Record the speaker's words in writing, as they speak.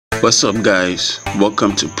What's up, guys?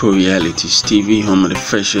 Welcome to PROHIBITED TV, home of the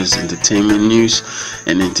freshest entertainment news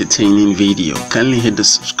and entertaining video. Kindly hit the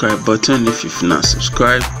subscribe button if you've not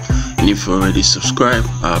subscribed, and if you already subscribed,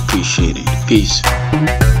 I appreciate it. Peace.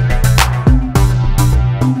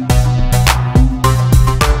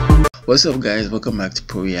 What's up, guys? Welcome back to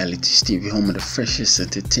PROHIBITED TV, home of the freshest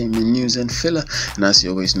entertainment news and filler. And as you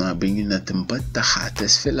always know, I bring you nothing but the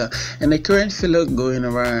hottest filler. And the current filler going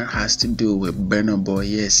around has to do with Burna Boy.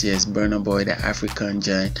 Yes, Burna Boy, the African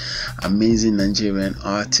giant, amazing Nigerian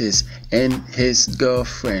artist, and his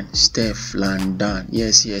girlfriend Stefflon.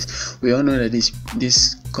 Yes, we all know that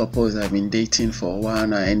this couples have been dating for a while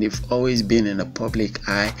now, and they've always been in the public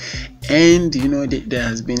eye. And you know, there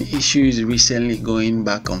has been issues recently going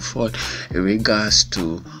back and forth in regards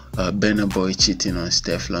to Burna Boy cheating on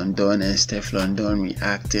Stefflon and Stefflon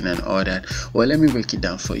reacting and all that. Well, let me break it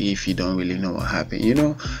down for you if you don't really know what happened. You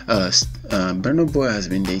know, Burna Boy has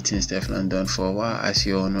been dating Stefflon for a while, as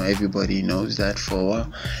you all know. Everybody knows that for a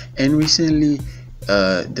while. And recently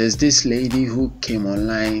there's this lady who came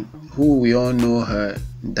online, who we all know her,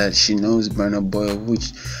 that she knows Burna Boy,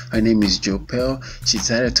 which her name is JOPEARL. She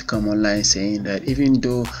decided to come online saying that even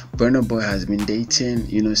though Burna Boy has been dating,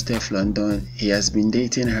 you know, Stefflon, he has been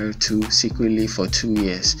dating her too secretly for 2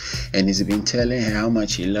 years, and he's been telling her how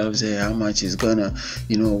much he loves her, how much he's gonna,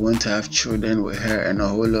 you know, want to have children with her and a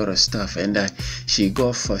whole lot of stuff, and that she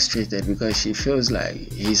got frustrated because she feels like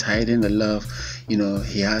he's hiding the love, you know,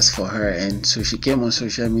 he has for her. And so she came on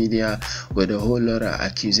social media with a whole lot of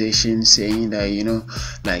accusations saying that, you know,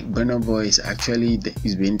 like Burna Boy is actually,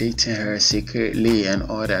 he's been dating her secretly and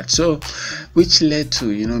all that. So which led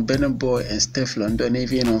to, you know, Burna Boy and Stefflon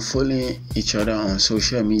even unfollowing each other on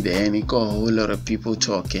social media, and it got a whole lot of people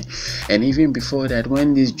talking. And even before that,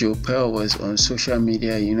 when this JOPEARL was on social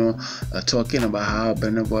media, you know, talking about how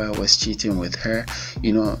Burna Boy was cheating with her,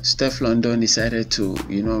 you know, Stefflon decided to,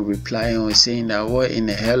 you know, reply on saying that what in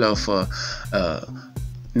the hell of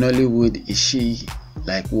Nollywood is she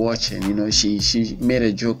like watching. You know, she made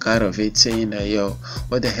a joke out of it, saying that, yo,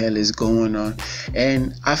 what the hell is going on?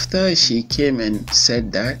 And after she came and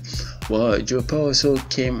said that, well, JOPEARL also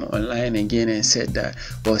came online again and said that,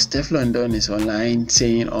 well, Stefflon is online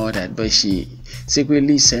saying all that, but she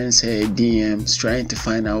secretly sends her DMs trying to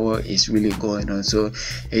find out what is really going on. So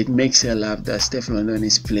it makes her laugh that Stefflon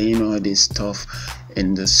is playing all this stuff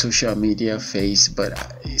in the social media face,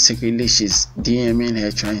 but secretly she's DMing her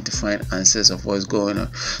trying to find answers of what's going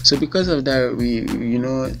on. So because of that, you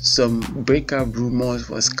know, some breakup rumors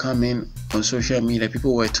was coming on social media.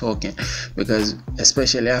 People were talking because,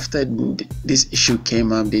 especially after this issue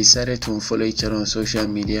came up, they started to unfollow each other on social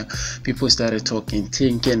media. People started talking,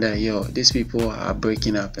 thinking that, yo, these people are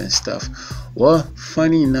breaking up and stuff. Well,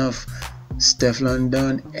 funny enough, Stefflon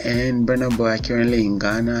and Burna Boy are currently in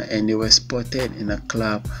Ghana, and they were spotted in a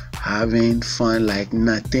club having fun like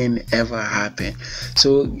nothing ever happened.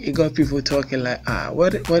 So it got people talking like,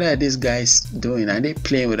 what are these guys doing? Are they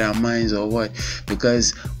playing with our minds or what?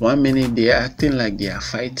 Because 1 minute they're acting like they are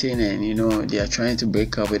fighting and, you know, they are trying to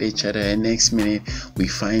break up with each other, and next minute we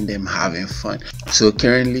find them having fun. So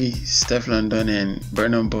currently Stefflon and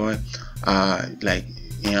Burna Boy are like,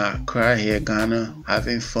 you know, Accra here, Ghana,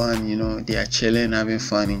 having fun. You know, they are chilling, having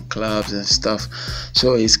fun in clubs and stuff.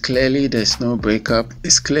 So it's clearly there's no breakup.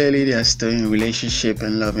 It's clearly they are still in relationship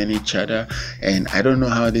and loving each other. And I don't know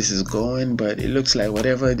how this is going, but it looks like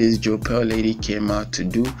whatever this JOPEARL lady came out to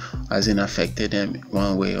do hasn't affected them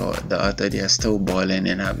one way or the other. They are still balling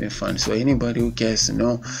and having fun. So anybody who cares to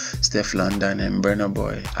know, Stefflon and Burna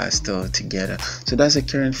Boy are still together. So that's the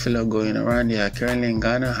current filler going around. They are currently in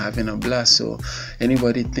Ghana having a blast. So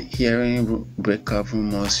anybody hearing breakup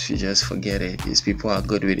rumors, you just forget it. These people are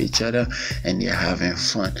good with each other and they're having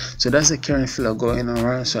fun. So that's the current filler going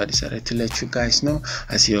around. So I decided to let you guys know.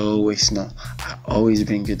 As you always know, I always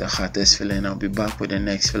bring you the hottest filler, and I'll be back with the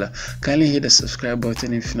next filler. Kindly hit the subscribe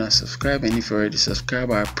button if you're not subscribed, and if you already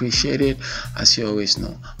subscribed, I appreciate it. As you always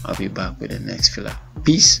know, I'll be back with the next filler.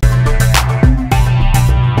 Peace.